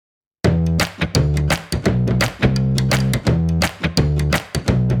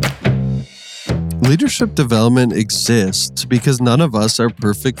Leadership development exists because none of us are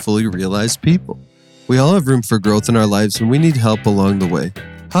perfect, fully realized people. We all have room for growth in our lives and we need help along the way.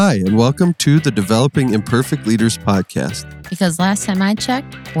 Hi, and welcome to the Developing Imperfect Leaders podcast. Because last time I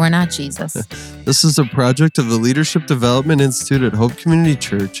checked, we're not Jesus. This is a project of the Leadership Development Institute at Hope Community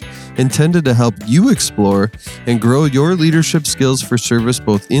Church intended to help you explore and grow your leadership skills for service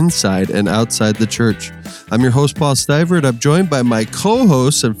both inside and outside the church. I'm your host, Paul Stivert. I'm joined by my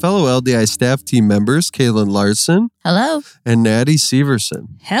co-hosts and fellow LDI staff team members, Kaylin Larson. Hello. And Natty Severson.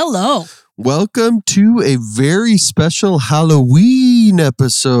 Hello. Welcome to a very special Halloween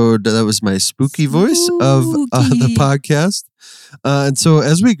episode. That was my spooky voice of the podcast. And so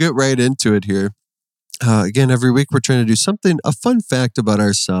as we get right into it here, again, every week we're trying to do something, a fun fact about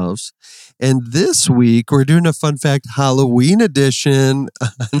ourselves. And this week we're doing a fun fact Halloween edition.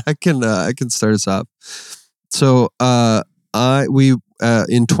 And I can start us off. So in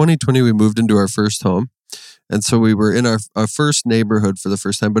 2020, we moved into our first home. And so we were in our first neighborhood for the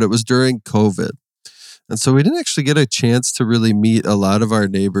first time, but it was during COVID. And so we didn't actually get a chance to really meet a lot of our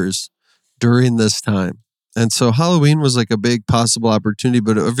neighbors during this time. And so Halloween was like a big possible opportunity,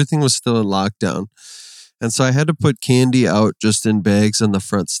 but everything was still in lockdown. And so I had to put candy out just in bags on the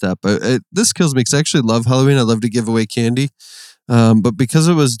front step. This kills me because I actually love Halloween. I love to give away candy. But because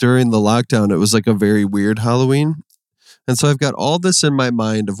it was during the lockdown, it was like a very weird Halloween. And so I've got all this in my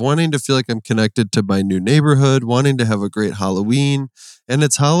mind of wanting to feel like I'm connected to my new neighborhood, wanting to have a great Halloween. And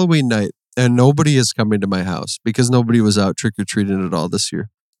it's Halloween night and nobody is coming to my house because nobody was out trick-or-treating at all this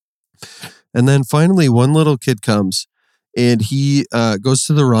year. And then finally, one little kid comes and he goes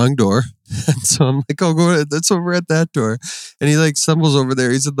to the wrong door. And so I'm like, oh, that's over at that door. And he like stumbles over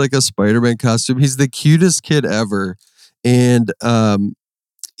there. He's in like a Spider-Man costume. He's the cutest kid ever. And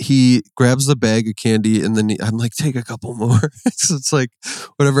he grabs the bag of candy and then I'm like, take a couple more. So it's like,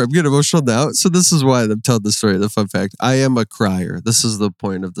 whatever. I'm getting emotional now. So this is why I'm telling the story. The fun fact, I am a crier. This is the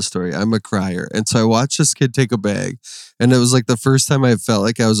point of the story. I'm a crier. And so I watched this kid take a bag and it was like the first time I felt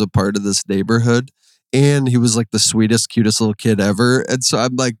like I was a part of this neighborhood. And he was like the sweetest, cutest little kid ever. And so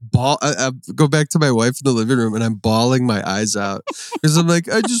I'm like, I go back to my wife in the living room and I'm bawling my eyes out. Because I'm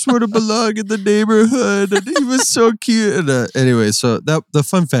like, I just want to belong in the neighborhood. And he was so cute. And anyway, so the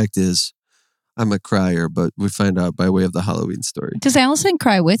fun fact is I'm a crier, but we find out by way of the Halloween story. Does Allison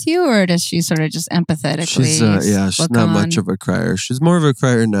cry with you or does she sort of just empathetically she's not much of a crier. She's more of a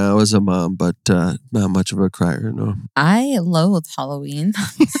crier now as a mom, but not much of a crier, no. I loathe Halloween.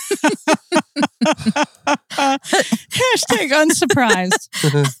 Hashtag unsurprised.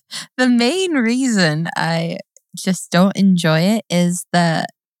 The main reason I just don't enjoy it is the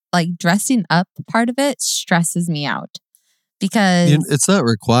like dressing up part of it stresses me out. Because it's not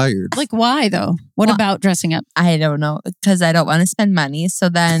required. Like, why though? What about dressing up? I don't know. Because I don't want to spend money. So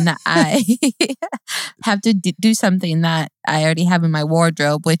then I have to do something that I already have in my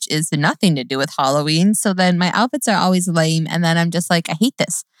wardrobe, which is nothing to do with Halloween. So then my outfits are always lame. And then I'm just like, I hate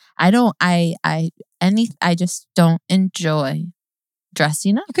this. I just don't enjoy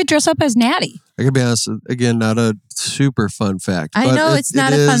dressing up. You could dress up as Natty. I can be honest, again, not a super fun fact. I know it's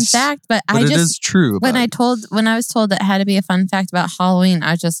not a fun fact, but I just... it is true. When I was told it had to be a fun fact about Halloween,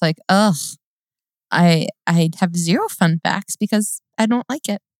 I was just like, ugh. I have zero fun facts because I don't like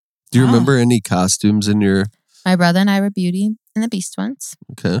it. Do you remember any costumes in your... My brother and I were Beauty and the Beast once.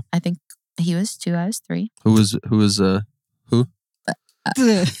 Okay. I think he was 2, I was 3. Who was who?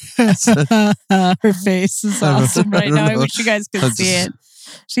 Her face is awesome right now. I wish you guys could see it.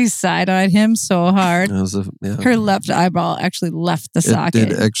 She side-eyed him so hard. Her left eyeball actually left the socket. It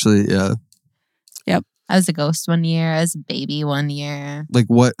did actually, yeah. Yep. I was a ghost one year. I was a baby one year. Like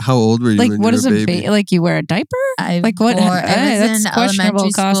what? How old were you when you were a baby? Like you wear a diaper? I was in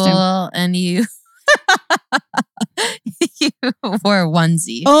elementary school and you... you wore a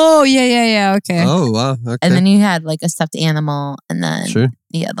onesie. Oh, yeah. Okay. Oh, wow. Okay. And then you had like a stuffed animal and then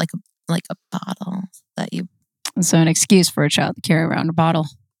you had like a bottle that you... So an excuse for a child to carry around a bottle.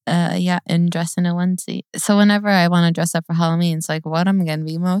 And dress in a onesie. So whenever I want to dress up for Halloween, it's like what I'm going to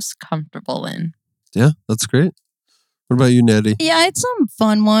be most comfortable in. Yeah, that's great. What about you, Natty? Yeah, I had some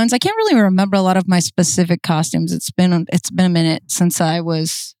fun ones. I can't really remember a lot of my specific costumes. It's been a minute since I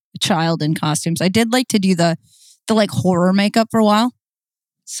was a child in costumes. I did like to do the like horror makeup for a while.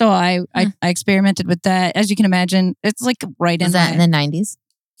 So I experimented with that. As you can imagine, it's like right in that in the 90s?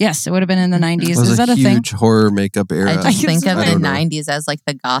 Yes, it would have been in the 90s. Is that a thing? Huge horror makeup era. I just think of the 90s as like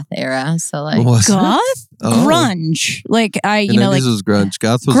the goth era. So like goth? Grunge. Like the 90s was grunge.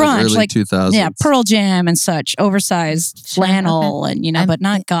 Goth was grunge, like early 2000s. Yeah, Pearl Jam and such. Oversized flannel and but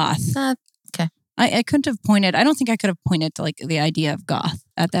not goth. Okay. I couldn't have pointed. I don't think I could have pointed to like the idea of goth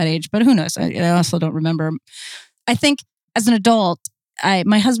at that age, but who knows? I also don't remember. I think as an adult,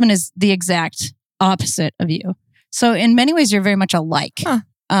 my husband is the exact opposite of you. So in many ways, you're very much alike.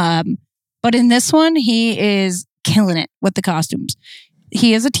 Huh. But in this one, he is killing it with the costumes.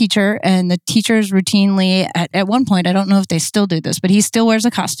 He is a teacher, and the teachers routinely, at one point, I don't know if they still do this, but he still wears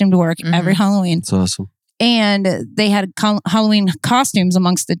a costume to work every Halloween. It's awesome. And they had Halloween costumes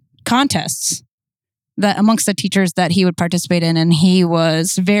amongst the contests, that amongst the teachers that he would participate in. And he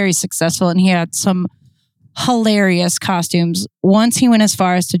was very successful, and he had some hilarious costumes. Once he went as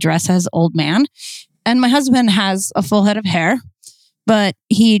far as to dress as Old Man. And my husband has a full head of hair, but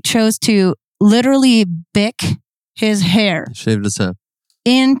he chose to literally bick his hair Shaved his head.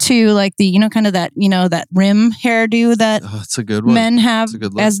 into like the, kind of that, that rim hairdo that Oh, it's a good one. men have It's a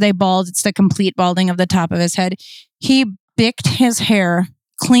good look. as they bald. It's the complete balding of the top of his head. He bicked his hair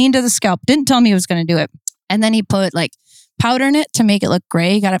clean to the scalp. Didn't tell me he was going to do it. And then he put like powder in it to make it look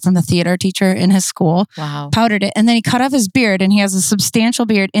gray. He got it from the theater teacher in his school. Wow. Powdered it. And then he cut off his beard, and he has a substantial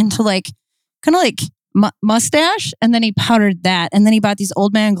beard into like, kind of like mustache. And then he powdered that. And then he bought these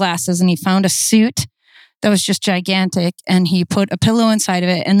Old Man glasses, and he found a suit that was just gigantic, and he put a pillow inside of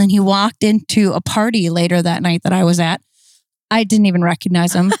it. And then he walked into a party later that night that I was at. I didn't even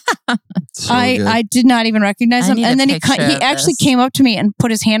recognize him. So good. I did not even recognize I him. need And a then he picture of actually this. came up to me and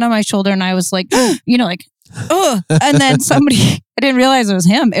put his hand on my shoulder, and I was like, like, ugh. And then I didn't realize it was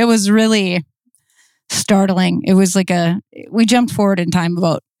him. It was really startling. It was like we jumped forward in time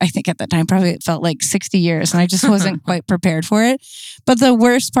about, I think at that time, probably it felt like 60 years, and I just wasn't quite prepared for it. But the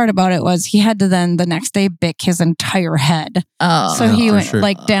worst part about it was he had to then the next day bick his entire head. Oh. So he for went sure.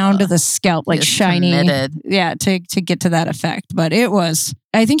 like down to the scalp, like He is shiny. committed. Yeah, to get to that effect. But it was,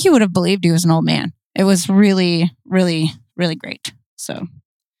 I think he would have believed he was an old man. It was really, really, really great. So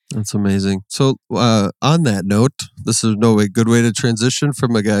That's amazing. So, on that note, this is no way good way to transition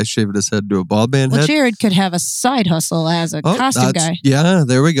from a guy shaving his head to a bald man well, head. Jared could have a side hustle as a costume guy. Yeah,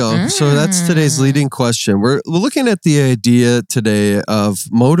 there we go. So that's today's leading question. We're looking at the idea today of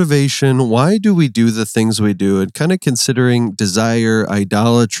motivation. Why do we do the things we do? And kind of considering desire,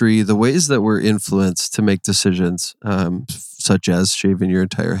 idolatry, the ways that we're influenced to make decisions, such as shaving your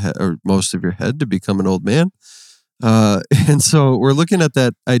entire head or most of your head to become an old man. And so we're looking at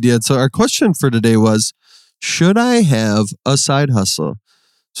that idea. So our question for today was, should I have a side hustle?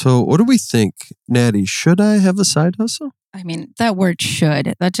 So what do we think, Natty? Should I have a side hustle? I mean, that word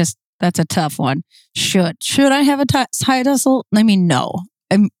should, that's a tough one. Should I have a side hustle? I mean, no.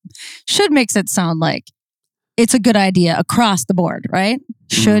 Should makes it sound like it's a good idea across the board, right?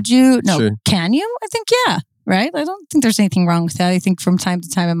 Should you? No. Sure. Can you? I think, yeah. Right? I don't think there's anything wrong with that. I think from time to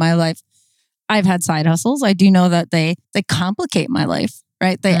time in my life, I've had side hustles. I do know that they complicate my life,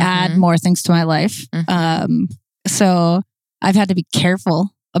 right? They add more things to my life. So I've had to be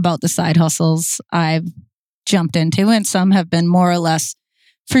careful about the side hustles I've jumped into, and some have been more or less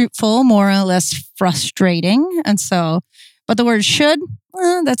fruitful, more or less frustrating. And so, but the word should,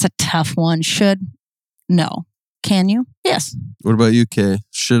 that's a tough one. Should, no. Can you? Yes. What about you, Kay?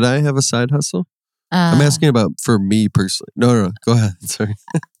 Should I have a side hustle? I'm asking about for me personally. No. Go ahead. Sorry.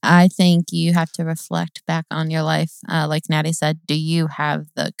 I think you have to reflect back on your life. Like Natty said, do you have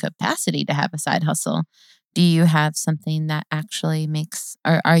the capacity to have a side hustle? Do you have something that actually makes,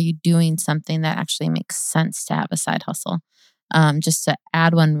 or are you doing something that actually makes sense to have a side hustle? Just to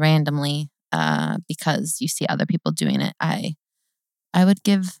add one randomly because you see other people doing it, I would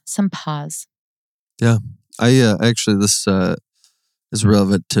give some pause. Yeah. I actually, this is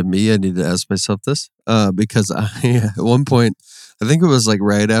relevant to me. I need to ask myself this because at one point, I think it was like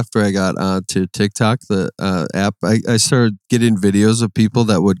right after I got onto TikTok, the app, I started getting videos of people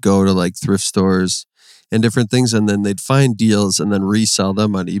that would go to like thrift stores and different things, and then they'd find deals and then resell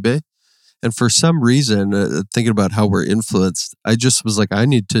them on eBay. And for some reason, thinking about how we're influenced, I just was like, I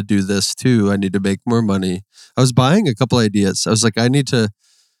need to do this too. I need to make more money. I was buying a couple ideas. I was like, I need to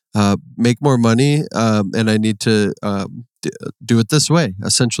make more money and I need to do it this way,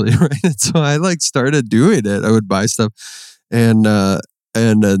 essentially, right? And so I like started doing it. I would buy stuff and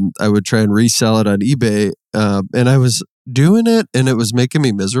then I would try and resell it on eBay. And I was doing it and it was making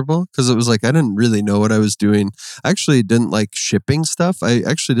me miserable because it was like I didn't really know what I was doing. I actually didn't like shipping stuff. I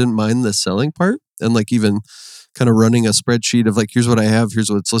actually didn't mind the selling part and like even kind of running a spreadsheet of like, here's what I have,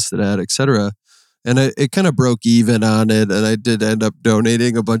 here's what it's listed at, etc. And it kind of broke even on it. And I did end up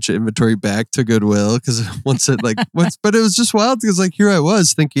donating a bunch of inventory back to Goodwill because but it was just wild because like here I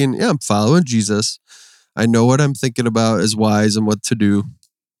was thinking, yeah, I'm following Jesus. I know what I'm thinking about is wise and what to do.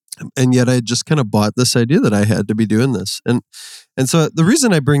 And yet I just kind of bought this idea that I had to be doing this. And And so the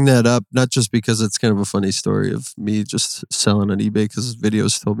reason I bring that up, not just because it's kind of a funny story of me just selling on eBay because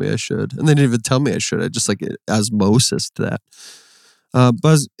videos told me I should, and they didn't even tell me I should. I just like osmosis to that.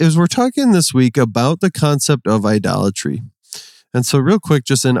 But as we're talking this week about the concept of idolatry. And so real quick,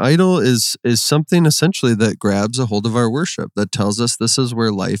 just an idol is something essentially that grabs a hold of our worship, that tells us this is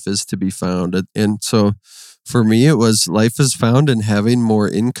where life is to be found. And so for me, it was life is found in having more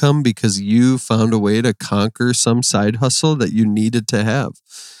income because you found a way to conquer some side hustle that you needed to have.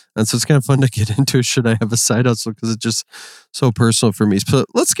 And so it's kind of fun to get into, should I have a side hustle? Because it's just so personal for me. So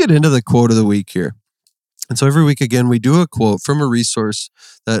let's get into the quote of the week here. And so every week, again, we do a quote from a resource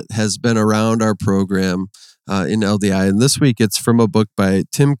that has been around our program in LDI. And this week, it's from a book by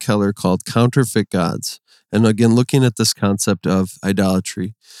Tim Keller called Counterfeit Gods. And again, looking at this concept of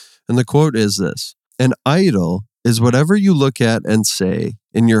idolatry. And the quote is this: "An idol is whatever you look at and say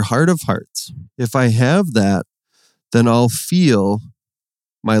in your heart of hearts, if I have that, then I'll feel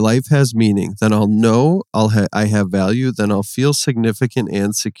my life has meaning. Then I'll know I have value. Then I'll feel significant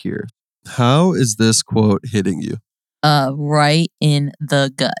and secure." How is this quote hitting you? Right in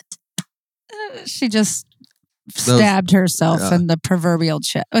the gut. She just stabbed herself in the proverbial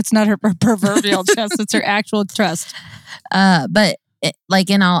chest. It's not her proverbial chest; it's her actual chest. But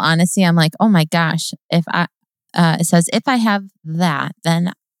in all honesty, I'm like, oh my gosh, if I, it says, if I have that,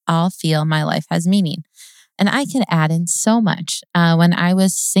 then I'll feel my life has meaning. And I could add in so much. When I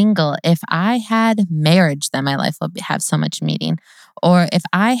was single, if I had marriage, then my life will have so much meaning. Or if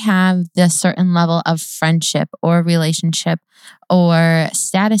I have this certain level of friendship or relationship or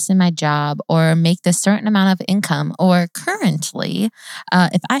status in my job or make this certain amount of income, or currently,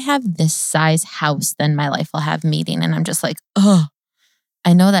 if I have this size house, then my life will have meaning. And I'm just like, oh,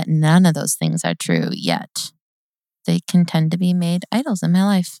 I know that none of those things are true, yet they can tend to be made idols in my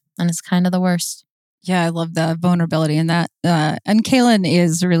life. And it's kind of the worst. Yeah, I love the vulnerability in that. And Kaylin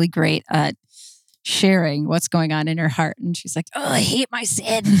is really great at sharing what's going on in her heart. And she's like, oh, I hate my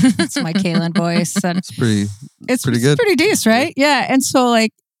sin. That's my Kaylin voice. And it's pretty good. Pretty decent, right? Yeah. And so I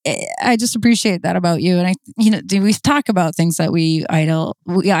just appreciate that about you. And we talk about things that we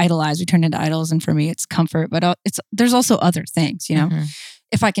idolize, we turn into idols. And for me, it's comfort, but there's also other things, Mm-hmm.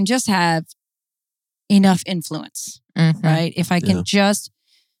 If I can just have enough influence, Mm-hmm. right? If I can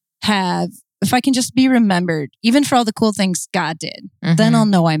if I can just be remembered, even for all the cool things God did, Mm-hmm. then I'll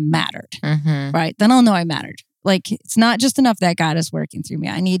know I mattered, Mm-hmm. right? Then I'll know I mattered. Like, it's not just enough that God is working through me.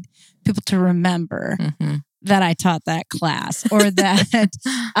 I need people to remember Mm-hmm. that I taught that class or that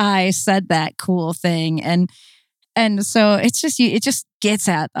I said that cool thing. And so it just gets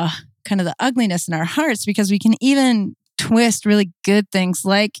at kind of the ugliness in our hearts, because we can even twist really good things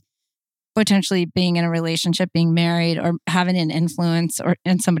like potentially being in a relationship, being married, or having an influence or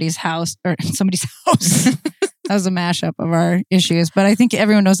in somebody's house or in somebody's house. That was a mashup of our issues, but I think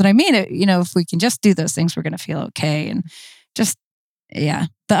everyone knows what I mean. If we can just do those things, we're going to feel okay. And just, the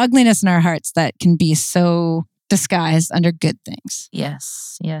ugliness in our hearts that can be so disguised under good things.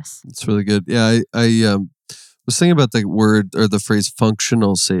 Yes. It's really good. Yeah, I was thinking about the word or the phrase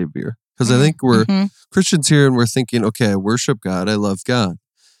functional savior, because I think we're Christians here and we're thinking, okay, I worship God, I love God.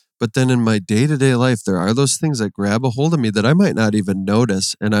 But then in my day-to-day life, there are those things that grab a hold of me that I might not even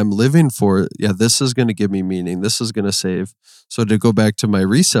notice. And I'm living for, this is going to give me meaning. This is going to save. So to go back to my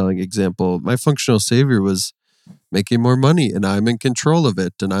reselling example, my functional savior was making more money, and I'm in control of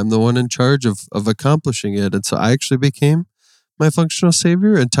it. And I'm the one in charge of accomplishing it. And so I actually became my functional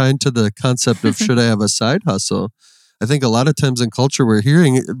savior. And tying to the concept of should I have a side hustle, I think a lot of times in culture, we're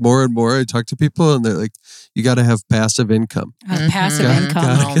hearing it more and more. I talk to people and they're like, you got to have passive income. Passive income.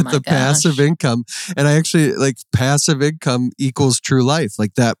 Got to get the passive income. And I actually passive income equals true life.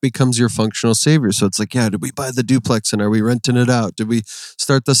 Like that becomes your functional savior. So it's like, did we buy the duplex and are we renting it out? Did we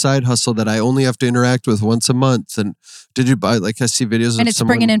start the side hustle that I only have to interact with once a month? And did you buy, I see videos and of it's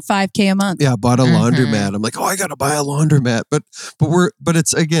someone, bringing in $5,000 a month. Yeah, bought a laundromat. I'm like, I got to buy a laundromat. But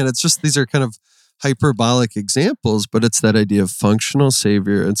it's just, these are kind of hyperbolic examples, but it's that idea of functional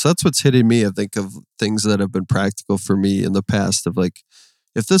savior. And so that's what's hitting me. I think of things that have been practical for me in the past of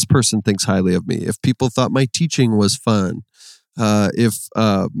if this person thinks highly of me, if people thought my teaching was fun, if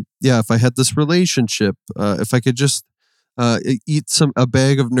I had this relationship, if I could just eat a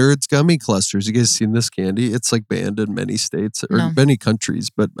bag of Nerds gummy clusters. You guys seen this candy? It's banned in many states or many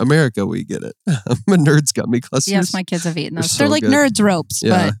countries, but America, we get it. Nerds gummy clusters. Yes, my kids have eaten those. They're so good. Nerds ropes.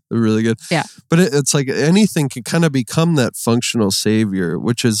 Yeah, they're really good. Yeah. But it's anything can kind of become that functional savior,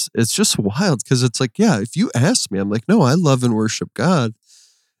 which it's just wild because it's if you ask me, I'm like, no, I love and worship God.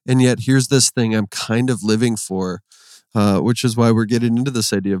 And yet here's this thing I'm kind of living for, which is why we're getting into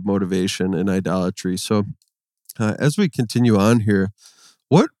this idea of motivation and idolatry. So As we continue on here,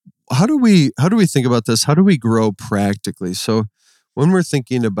 how do we think about this? How do we grow practically? So when we're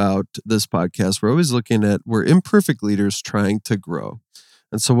thinking about this podcast, we're always looking at, we're imperfect leaders trying to grow.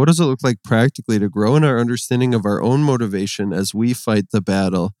 And so what does it look like practically to grow in our understanding of our own motivation as we fight the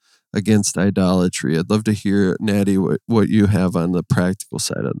battle against idolatry? I'd love to hear, Natty, what you have on the practical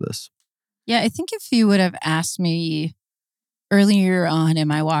side of this. Yeah, I think if you would have asked me earlier on in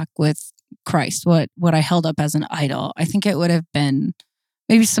my walk with Christ, what I held up as an idol, I think it would have been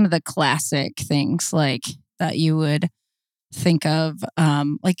maybe some of the classic things like that you would think of,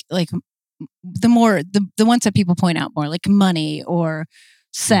 like the ones that people point out more, like money or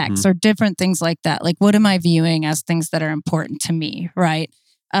sex or different things like that. Like, what am I viewing as things that are important to me, right?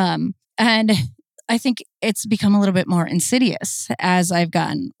 And I think it's become a little bit more insidious as I've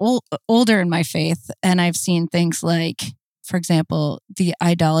gotten older in my faith, and I've seen things like, for example, the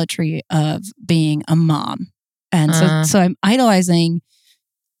idolatry of being a mom. And so I'm idolizing,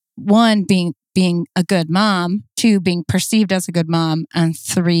 one, being a good mom, two, being perceived as a good mom, and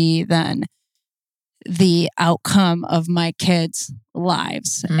three, then the outcome of my kids'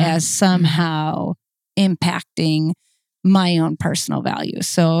 lives as somehow impacting my own personal values.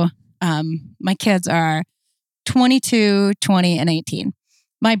 So my kids are 22, 20, and 18.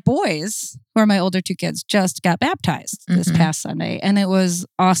 My boys, who are my older two kids, just got baptized this past Sunday. And it was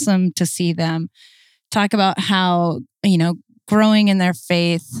awesome to see them talk about how, growing in their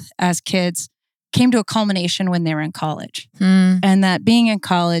faith as kids came to a culmination when they were in college. And that being in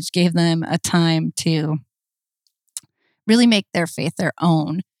college gave them a time to really make their faith their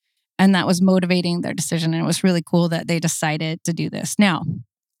own. And that was motivating their decision. And it was really cool that they decided to do this. Now,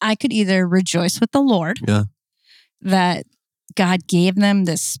 I could either rejoice with the Lord that God gave them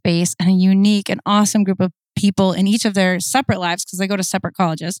this space and a unique and awesome group of people in each of their separate lives, because they go to separate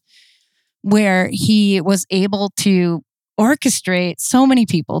colleges, where He was able to orchestrate so many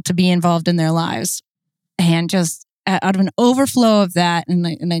people to be involved in their lives, and just out of an overflow of that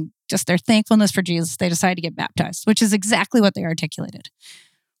and just their thankfulness for Jesus, they decided to get baptized, which is exactly what they articulated.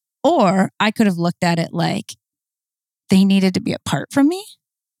 Or I could have looked at it like they needed to be apart from me.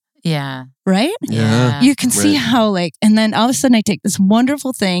 Yeah. Right? Yeah. You can see how and then all of a sudden I take this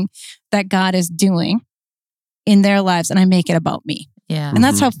wonderful thing that God is doing in their lives and I make it about me. Yeah. And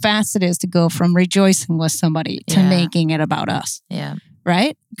that's how fast it is to go from rejoicing with somebody to making it about us. Yeah.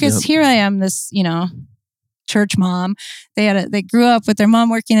 Right? Because here I am, this, church mom. They grew up with their mom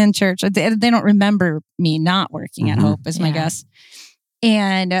working in church. They don't remember me not working at Hope, is my guess.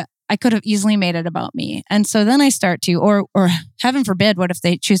 And I could have easily made it about me. And so then I start to, or heaven forbid, what if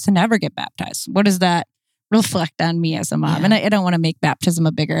they choose to never get baptized? What does that reflect on me as a mom? And I don't want to make baptism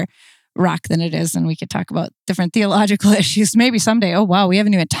a bigger rock than it is. And we could talk about different theological issues. Maybe someday, oh wow, we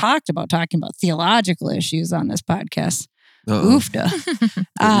haven't even talked about talking about theological issues on this podcast.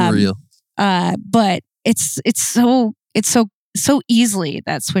 Oofda. Real. But it's so easily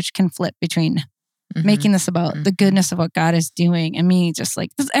that switch can flip between making this about the goodness of what God is doing and me just like,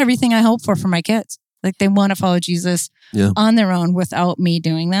 this is everything I hope for my kids. Like they want to follow Jesus on their own without me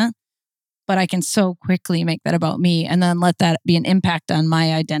doing that. But I can so quickly make that about me and then let that be an impact on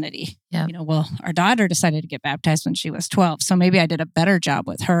my identity. Yeah. Well, our daughter decided to get baptized when she was 12. So maybe I did a better job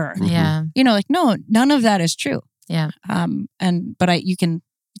with her. Yeah. No, none of that is true. Yeah. But you can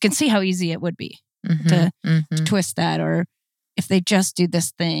see how easy it would be to twist that, or if they just do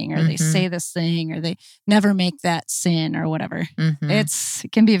this thing, or they say this thing, or they never make that sin, or whatever. It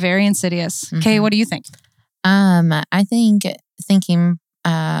can be very insidious. Kay, what do you think? I think thinking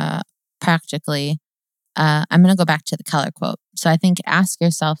practically, I'm going to go back to the Keller quote. So I think ask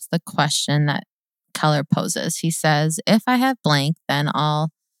yourself the question that Keller poses. He says, if I have blank, then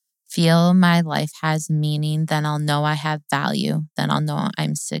I'll feel my life has meaning. Then I'll know I have value. Then I'll know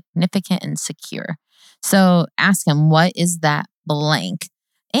I'm significant and secure. So ask him, what is that blank?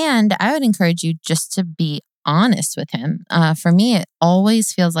 And I would encourage you just to be honest with him. For me, it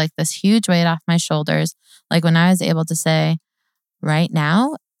always feels like this huge weight off my shoulders. Like when I was able to say, right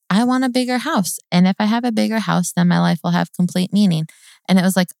now, I want a bigger house. And if I have a bigger house, then my life will have complete meaning. And it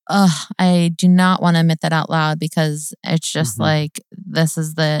was like, I do not want to admit that out loud because it's just like, this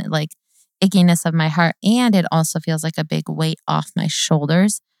is the ickiness of my heart. And it also feels like a big weight off my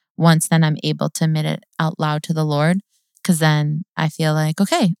shoulders once then I'm able to admit it out loud to the Lord. Because then I feel like,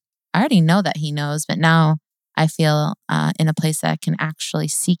 okay, I already know that He knows, but now I feel in a place that I can actually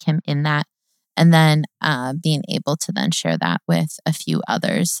seek Him in that. And then being able to then share that with a few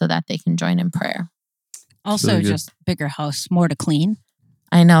others so that they can join in prayer. Also, really just bigger house, more to clean.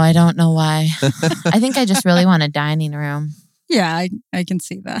 I know. I don't know why. I think I just really want a dining room. Yeah, I can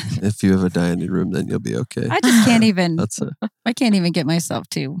see that. If you have a dining room, then you'll be okay. I just can't even. That's it. I can't even get myself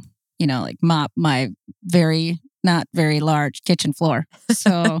to, like mop my not very large kitchen floor.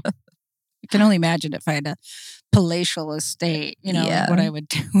 So I can only imagine if I had a palatial estate, what I would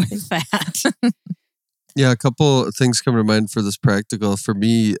do with that. Yeah, a couple of things come to mind for this practical. For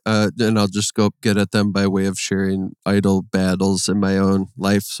me, and I'll just go get at them by way of sharing idol battles in my own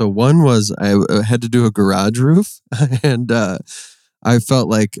life. So one was I had to do a garage roof, and I felt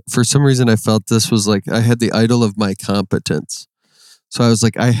like, for some reason, I felt this was like I had the idol of my competence. So I was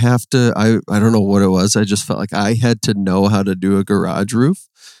like, I have to, I don't know what it was. I just felt like I had to know how to do a garage roof.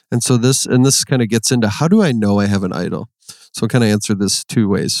 And so this kind of gets into, how do I know I have an idol? So I'll kind of answer this two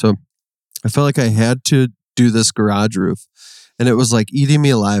ways. So I felt like I had to do this garage roof, and it was like eating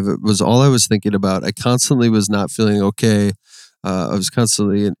me alive. It was all I was thinking about. I constantly was not feeling okay. I was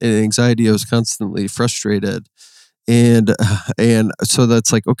constantly in anxiety. I was constantly frustrated. And so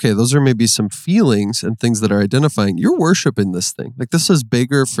that's like, okay, those are maybe some feelings and things that are identifying. You're worshiping this thing. Like, this is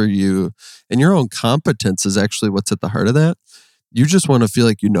bigger for you, and your own competence is actually what's at the heart of that. You just want to feel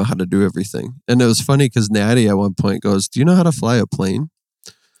like you know how to do everything. And it was funny because Natty at one point goes, "Do you know how to fly a plane?"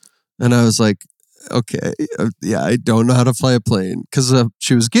 And I was like, okay, yeah, I don't know how to fly a plane, because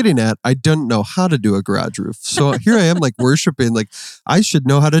she was getting at, I didn't know how to do a garage roof. So here I am, like, worshiping, like, I should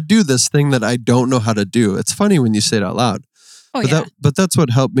know how to do this thing that I don't know how to do. It's funny when you say it out loud. But that's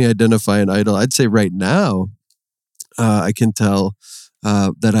what helped me identify an idol. I'd say right now, I can tell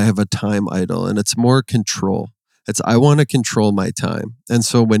that I have a time idol, and it's more control. I want to control my time. And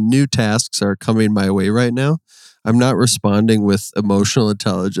so when new tasks are coming my way right now, I'm not responding with emotional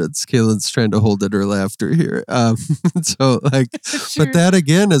intelligence. Kaylin's trying to hold in her laughter here. So like, but that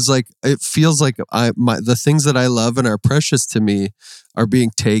again is like, it feels like the things that I love and are precious to me are being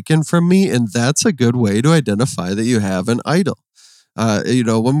taken from me. And that's a good way to identify that you have an idol.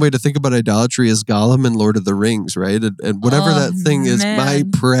 One way to think about idolatry is Gollum in Lord of the Rings, right? And whatever that thing is, my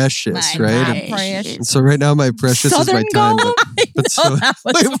precious, right? And so right now, my precious Southern is my time. Gollum?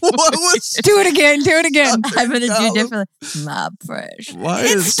 Do it again. I'm going to do differently. My precious. Why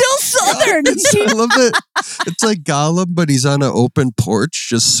it's still Southern. I love it. It's like Gollum, but he's on an open porch,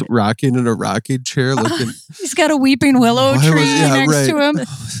 just rocking in a rocking chair. He's got a weeping willow tree next to him.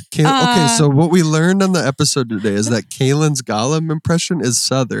 Okay, so what we learned on the episode today is that Kaylin's Gollum impression is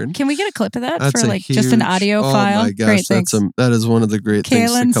Southern. Can we get a clip of that That's for like just an audio file? Oh my gosh, that is one of the great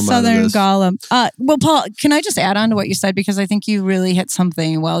things to come Southern out of this. Gollum. Well, Paul, can I just add on to what you said, because I think you really hit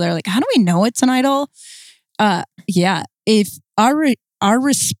something well there. Like, how do we know it's an idol? If our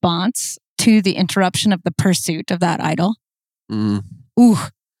response to the interruption of the pursuit of that idol,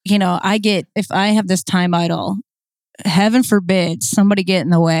 if I have this time idol, heaven forbid somebody get in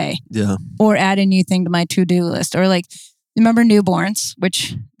the way, or add a new thing to my to-do list, or like, remember newborns,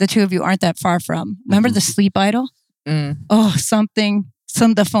 which the two of you aren't that far from. Remember the sleep idol? Oh,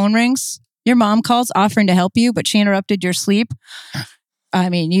 the phone rings. Your mom calls offering to help you, but she interrupted your sleep. I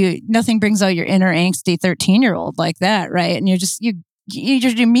mean, nothing brings out your inner angsty 13-year-old like that, right? And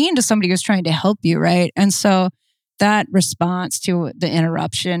you're mean to somebody who's trying to help you, right? And so that response to the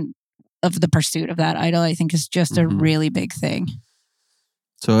interruption of the pursuit of that idol, I think, is just a really big thing.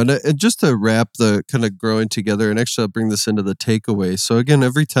 So, and just to wrap the kind of growing together, and actually I'll bring this into the takeaway. So again,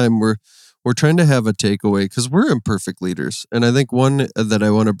 every time we're trying to have a takeaway, because we're imperfect leaders. And I think one that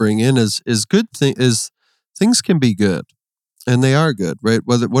I want to bring in is things can be good, and they are good, right?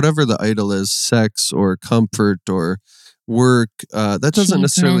 Whatever the idol is, sex or comfort or work, that doesn't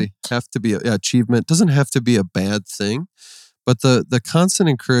necessarily have to be achievement, doesn't have to be a bad thing. But the constant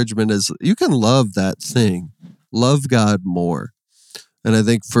encouragement is you can love that thing, love God more. And I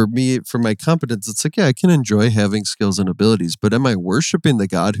think for me, for my competence, it's like, I can enjoy having skills and abilities, but am I worshiping the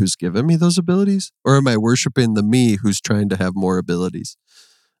God who's given me those abilities? Or am I worshiping the me who's trying to have more abilities?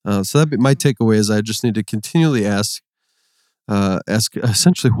 So that'd be my takeaway is I just need to continually ask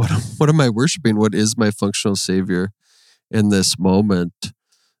essentially, what am I worshiping? What is my functional savior in this moment?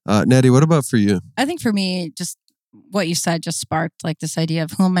 Natty, what about for you? I think for me, just what you said just sparked like this idea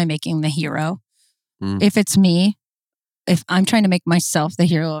of who am I making the hero? If it's me, if I'm trying to make myself the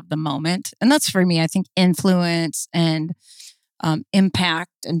hero of the moment, and that's for me, I think influence and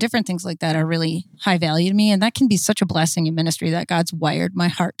impact and different things like that are really high value to me. And that can be such a blessing in ministry that God's wired my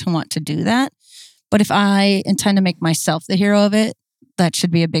heart to want to do that. But if I intend to make myself the hero of it, that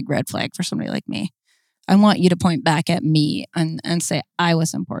should be a big red flag for somebody like me. I want you to point back at me and say, I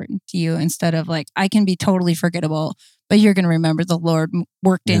was important to you, instead of like, I can be totally forgettable, but you're going to remember the Lord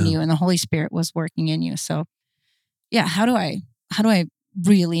worked in you and the Holy Spirit was working in you. So yeah, how do I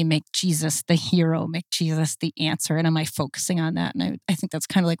really make Jesus the hero, make Jesus the answer? And am I focusing on that? And I think that's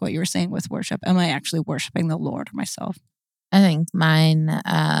kind of like what you were saying with worship. Am I actually worshiping the Lord or myself? I think mine,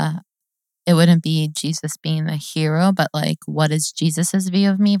 it wouldn't be Jesus being the hero, but like, what is Jesus's view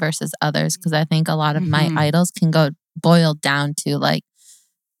of me versus others? Because I think a lot of my idols can go boiled down to like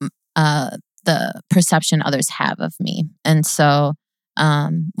the perception others have of me. And so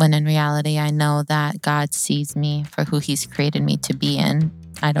when in reality, I know that God sees me for who He's created me to be in.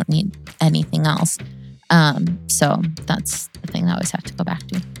 I don't need anything else. So that's the thing I always have to go back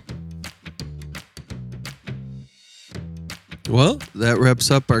to. Well, that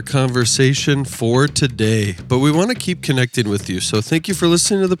wraps up our conversation for today, but we want to keep connecting with you. So thank you for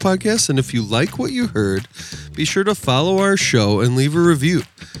listening to the podcast. And if you like what you heard, be sure to follow our show and leave a review.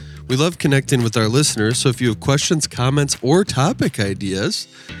 We love connecting with our listeners. So if you have questions, comments, or topic ideas,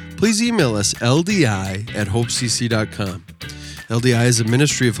 please email us ldi@hopecc.com. LDI is a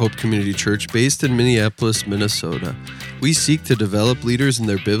ministry of Hope Community Church based in Minneapolis, Minnesota. We seek to develop leaders in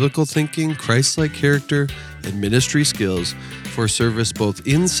their biblical thinking, Christ-like character, and ministry skills for service both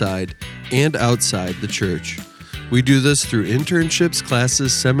inside and outside the church. We do this through internships,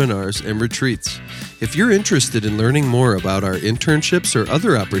 classes, seminars, and retreats. If you're interested in learning more about our internships or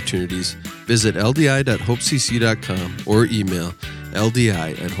other opportunities, visit ldi.hopecc.com or email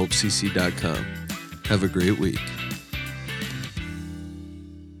ldi@hopecc.com. Have a great week.